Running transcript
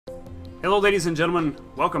Hello ladies and gentlemen,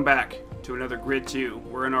 welcome back to another Grid 2.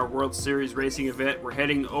 We're in our World Series racing event. We're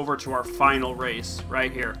heading over to our final race,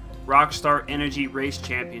 right here. Rockstar Energy Race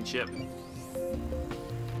Championship.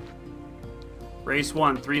 Race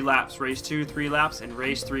 1, 3 laps. Race 2, 3 laps. And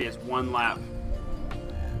Race 3 is 1 lap.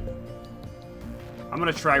 I'm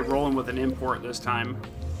going to try rolling with an import this time.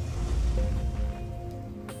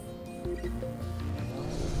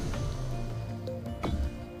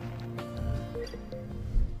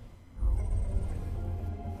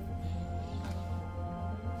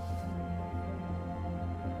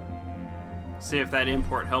 See if that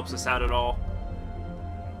import helps us out at all.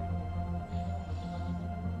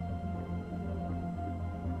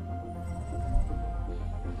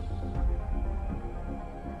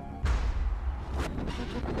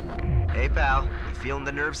 Hey pal, you feeling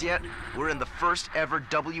the nerves yet? We're in the first ever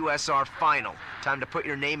WSR final. Time to put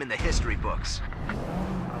your name in the history books.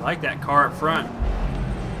 I like that car up front.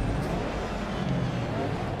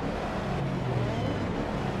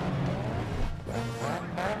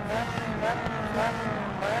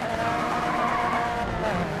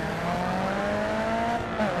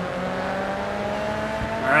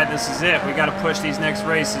 Alright, this is it. We gotta push these next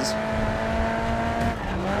races.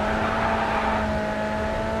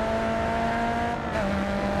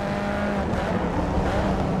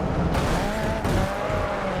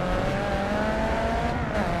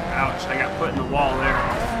 Ouch, I got put in the wall there.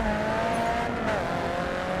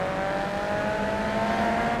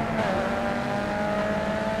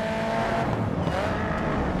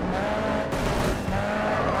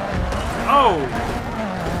 Oh!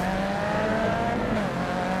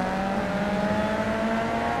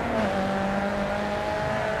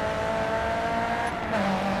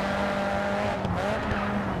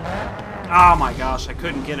 Oh my gosh, I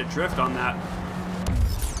couldn't get a drift on that.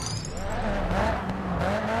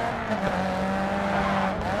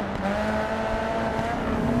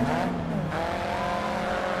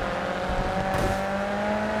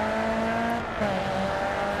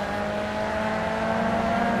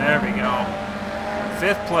 There we go.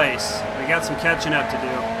 5th place. We got some catching up to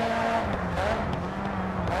do.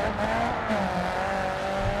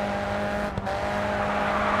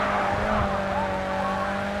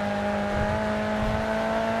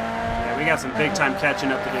 We got some big time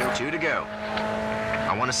catching up to do. 2 to go.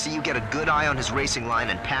 I want to see you get a good eye on his racing line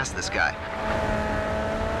and pass this guy.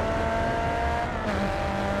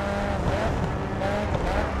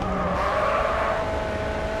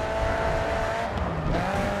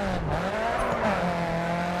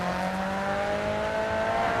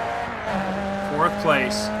 Fourth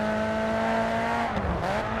place.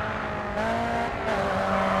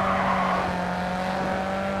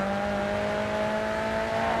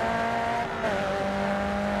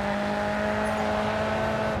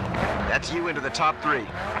 That's you into the top 3.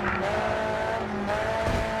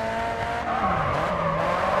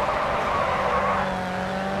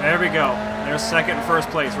 There we go. There's second and first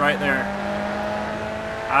place right there.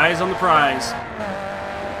 Eyes on the prize.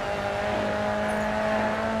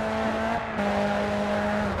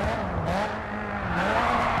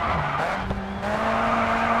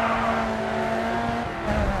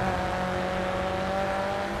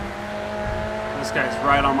 This guy's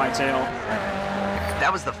right on my tail.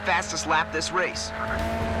 That was the fastest lap this race.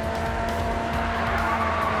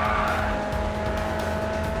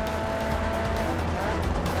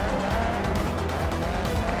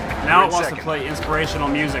 Now it wants to play inspirational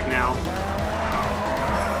music now.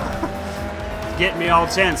 Getting me all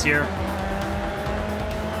tense here.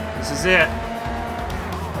 This is it.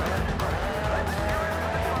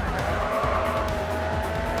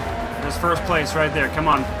 There's first place right there. Come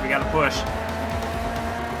on, we gotta push.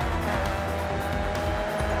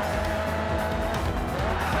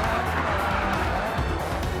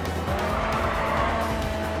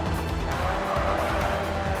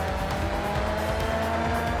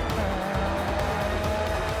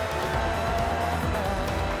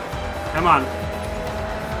 Come on.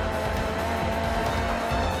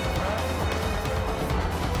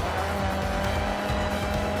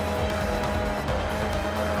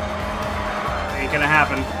 Ain't gonna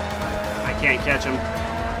happen. I can't catch him.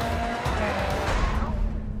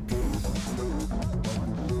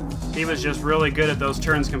 He was just really good at those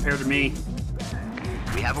turns compared to me.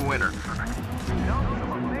 We have a winner.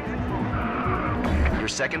 You're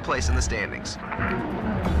second place in the standings.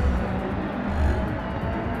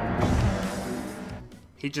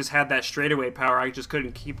 He just had that straightaway power. I just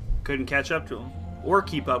couldn't catch up to him, or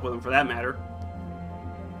keep up with him for that matter.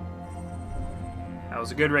 That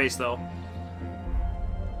was a good race, though.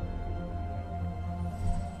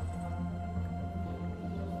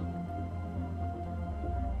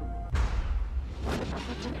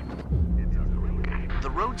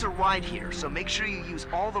 roads are wide here, so make sure you use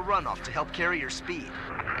all the runoff to help carry your speed.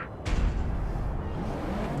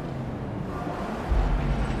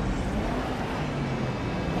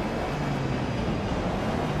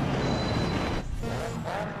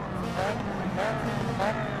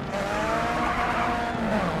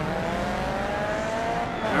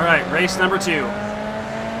 All right, race number 2.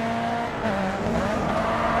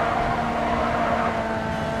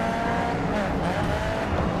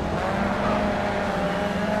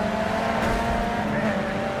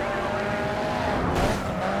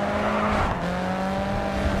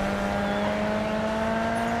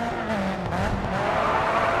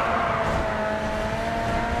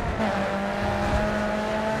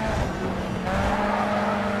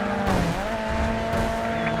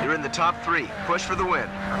 Top 3. Push for the win.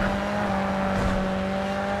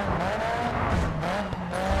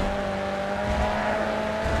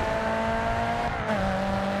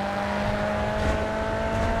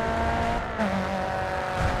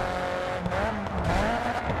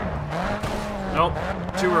 Nope,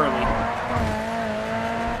 too early.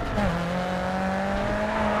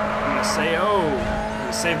 I'm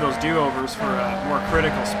gonna save those do-overs for a more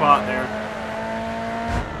critical spot there.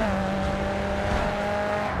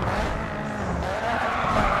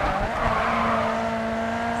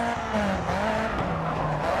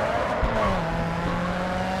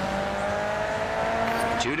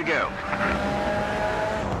 Two to go.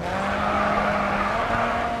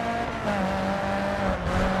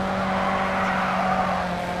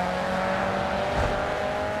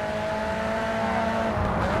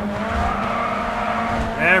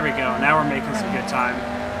 There we go. Now we're making some good time.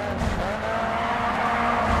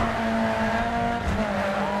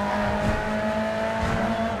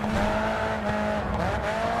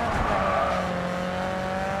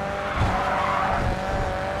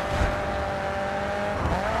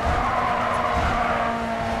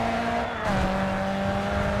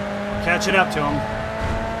 Catching up to him.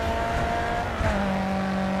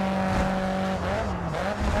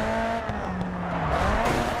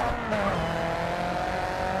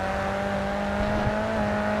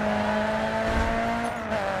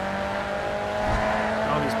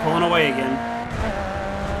 Oh, he's pulling away again.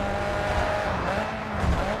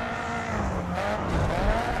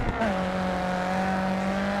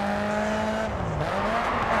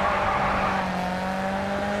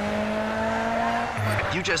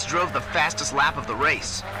 You just drove the fastest lap of the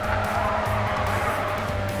race.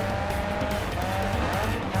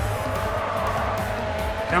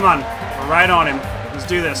 Come on, we're right on him. Let's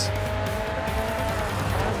do this.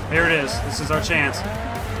 Here it is. This is our chance.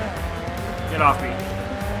 Get off me.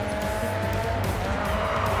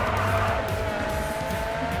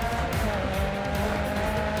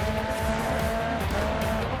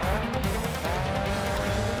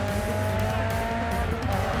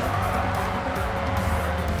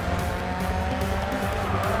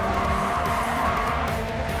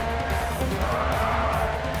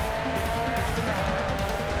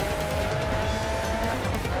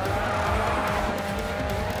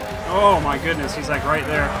 Oh my goodness, he's like right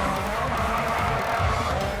there.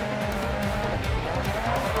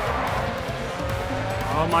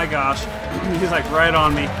 Oh my gosh, he's like right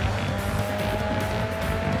on me.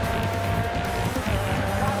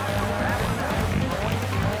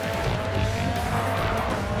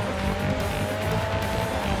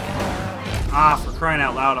 Ah, for crying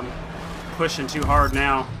out loud, I'm pushing too hard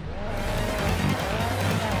now.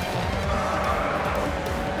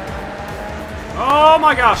 Oh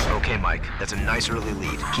my gosh! Okay, Mike, that's a nice early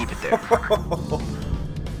lead. Keep it there.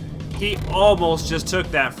 He almost just took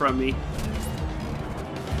that from me.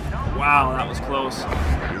 Wow, that was close.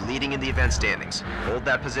 You're leading in the event standings. Hold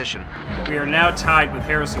that position. We are now tied with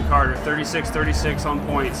Harrison Carter, 36-36 on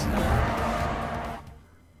points.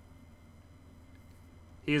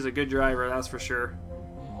 He is a good driver, that's for sure.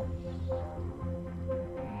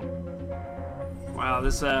 Wow,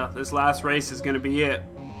 this last race is going to be it.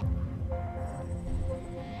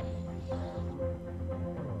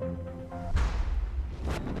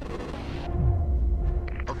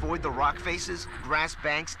 Avoid the rock faces, grass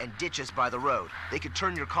banks, and ditches by the road. They could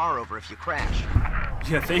turn your car over if you crash.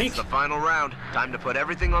 You think? It's the final round. Time to put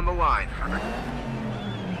everything on the line.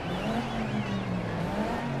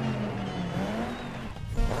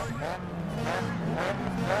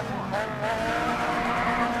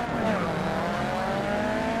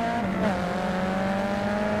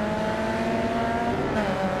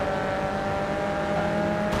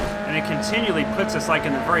 And it continually puts us like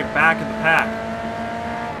in the very back of the pack,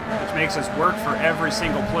 which makes us work for every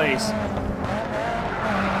single place.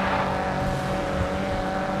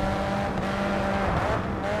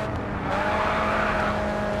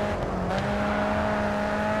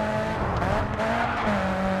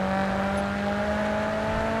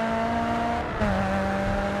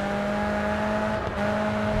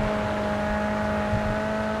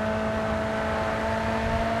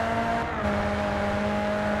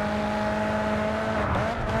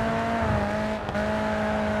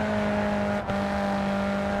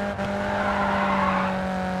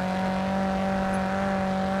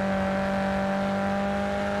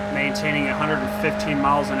 maintaining 115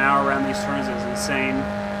 miles an hour around these turns is insane.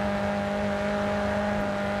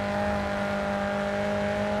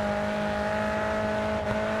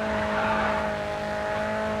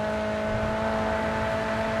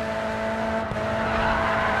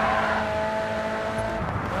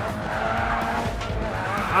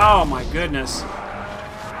 Oh my goodness.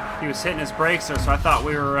 He was hitting his brakes there, so I thought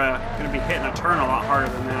we were going to be hitting a turn a lot harder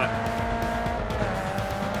than that.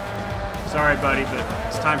 Sorry, buddy, but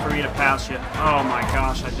it's time for me to pass you. Oh my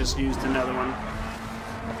gosh, I just used another one.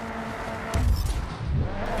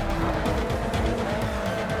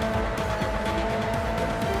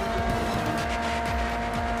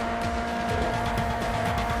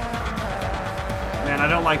 Man, I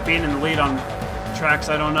don't like being in the lead on tracks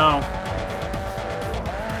I don't know.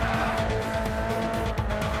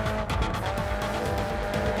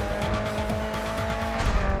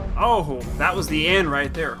 Oh, that was the end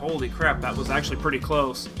right there. Holy crap, that was actually pretty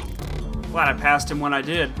close. Glad I passed him when I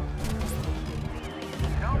did.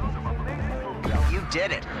 You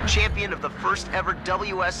did it. Champion of the first ever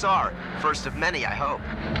WSR. First of many, I hope.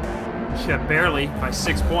 Yeah, barely, by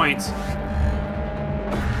 6 points.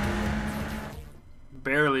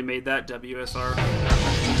 Barely made that WSR.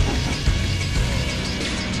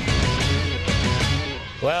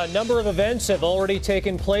 Well, a number of events have already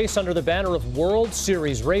taken place under the banner of World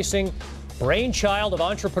Series Racing, brainchild of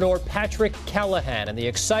entrepreneur Patrick Callahan. And the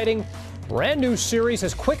exciting brand new series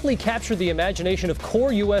has quickly captured the imagination of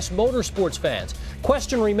core U.S. motorsports fans.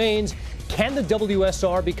 Question remains, can the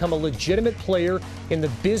WSR become a legitimate player in the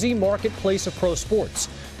busy marketplace of pro sports?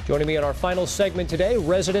 Joining me on our final segment today,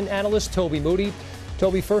 resident analyst Toby Moody.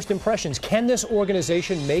 Toby, first impressions, can this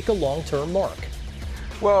organization make a long-term mark?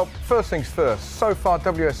 Well, first things first, so far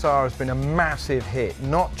WSR has been a massive hit,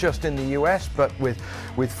 not just in the US, but with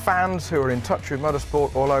fans who are in touch with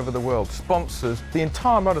motorsport all over the world, sponsors, the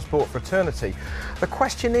entire motorsport fraternity. The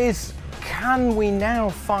question is, can we now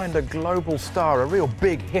find a global star, a real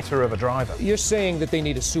big hitter of a driver? You're saying that they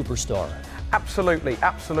need a superstar. Absolutely,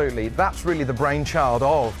 absolutely. That's really the brainchild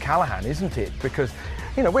of Callahan, isn't it? Because,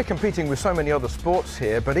 you know, we're competing with so many other sports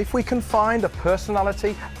here, but if we can find a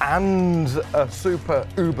personality and a super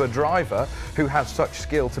uber driver who has such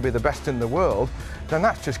skill to be the best in the world, then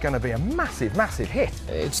that's just going to be a massive, massive hit.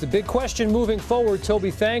 It's the big question moving forward,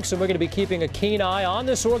 Toby, thanks, and we're going to be keeping a keen eye on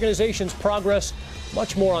this organization's progress.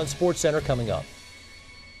 Much more on SportsCenter coming up.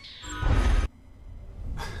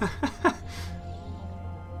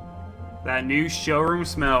 That new showroom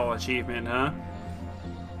smell achievement, huh?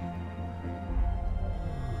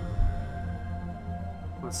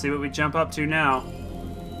 Let's see what we jump up to now.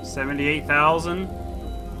 78,000.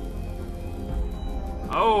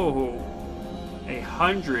 Oh,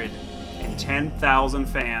 110,000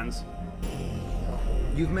 fans.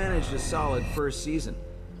 You've managed a solid first season.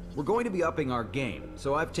 We're going to be upping our game,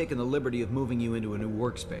 so I've taken the liberty of moving you into a new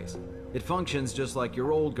workspace. It functions just like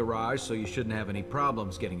your old garage, so you shouldn't have any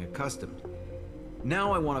problems getting accustomed.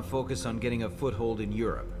 Now I want to focus on getting a foothold in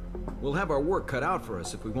Europe. We'll have our work cut out for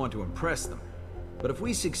us if we want to impress them. But if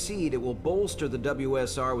we succeed, it will bolster the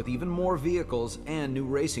WSR with even more vehicles and new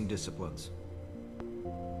racing disciplines.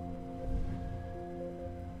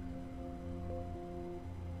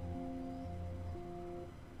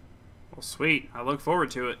 Well, sweet. I look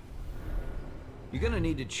forward to it. You're going to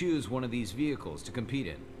need to choose one of these vehicles to compete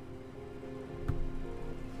in.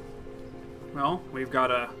 Well, we've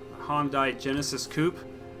got a Hyundai Genesis Coupe,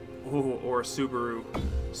 or Subaru.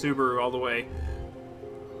 Subaru all the way.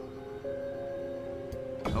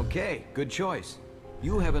 Okay, good choice.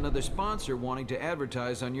 You have another sponsor wanting to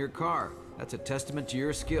advertise on your car. That's a testament to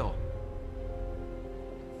your skill.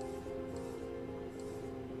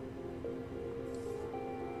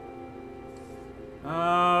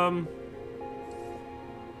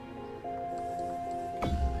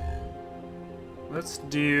 Let's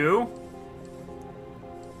do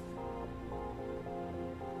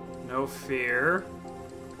No Fear.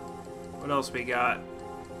 What else we got?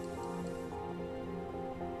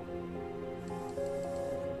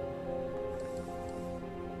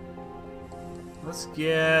 Let's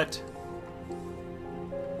get...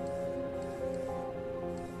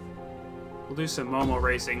 We'll do some Momo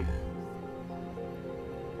racing.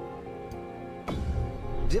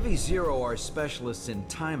 Divi Zero are specialists in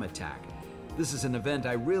time attack. This is an event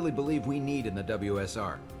I really believe we need in the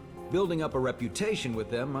WSR. Building up a reputation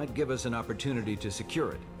with them might give us an opportunity to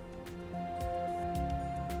secure it.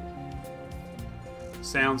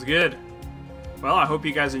 Sounds good. Well, I hope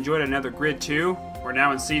you guys enjoyed another Grid 2. We're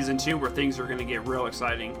now in Season 2 where things are going to get real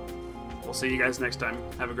exciting. We'll see you guys next time.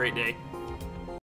 Have a great day.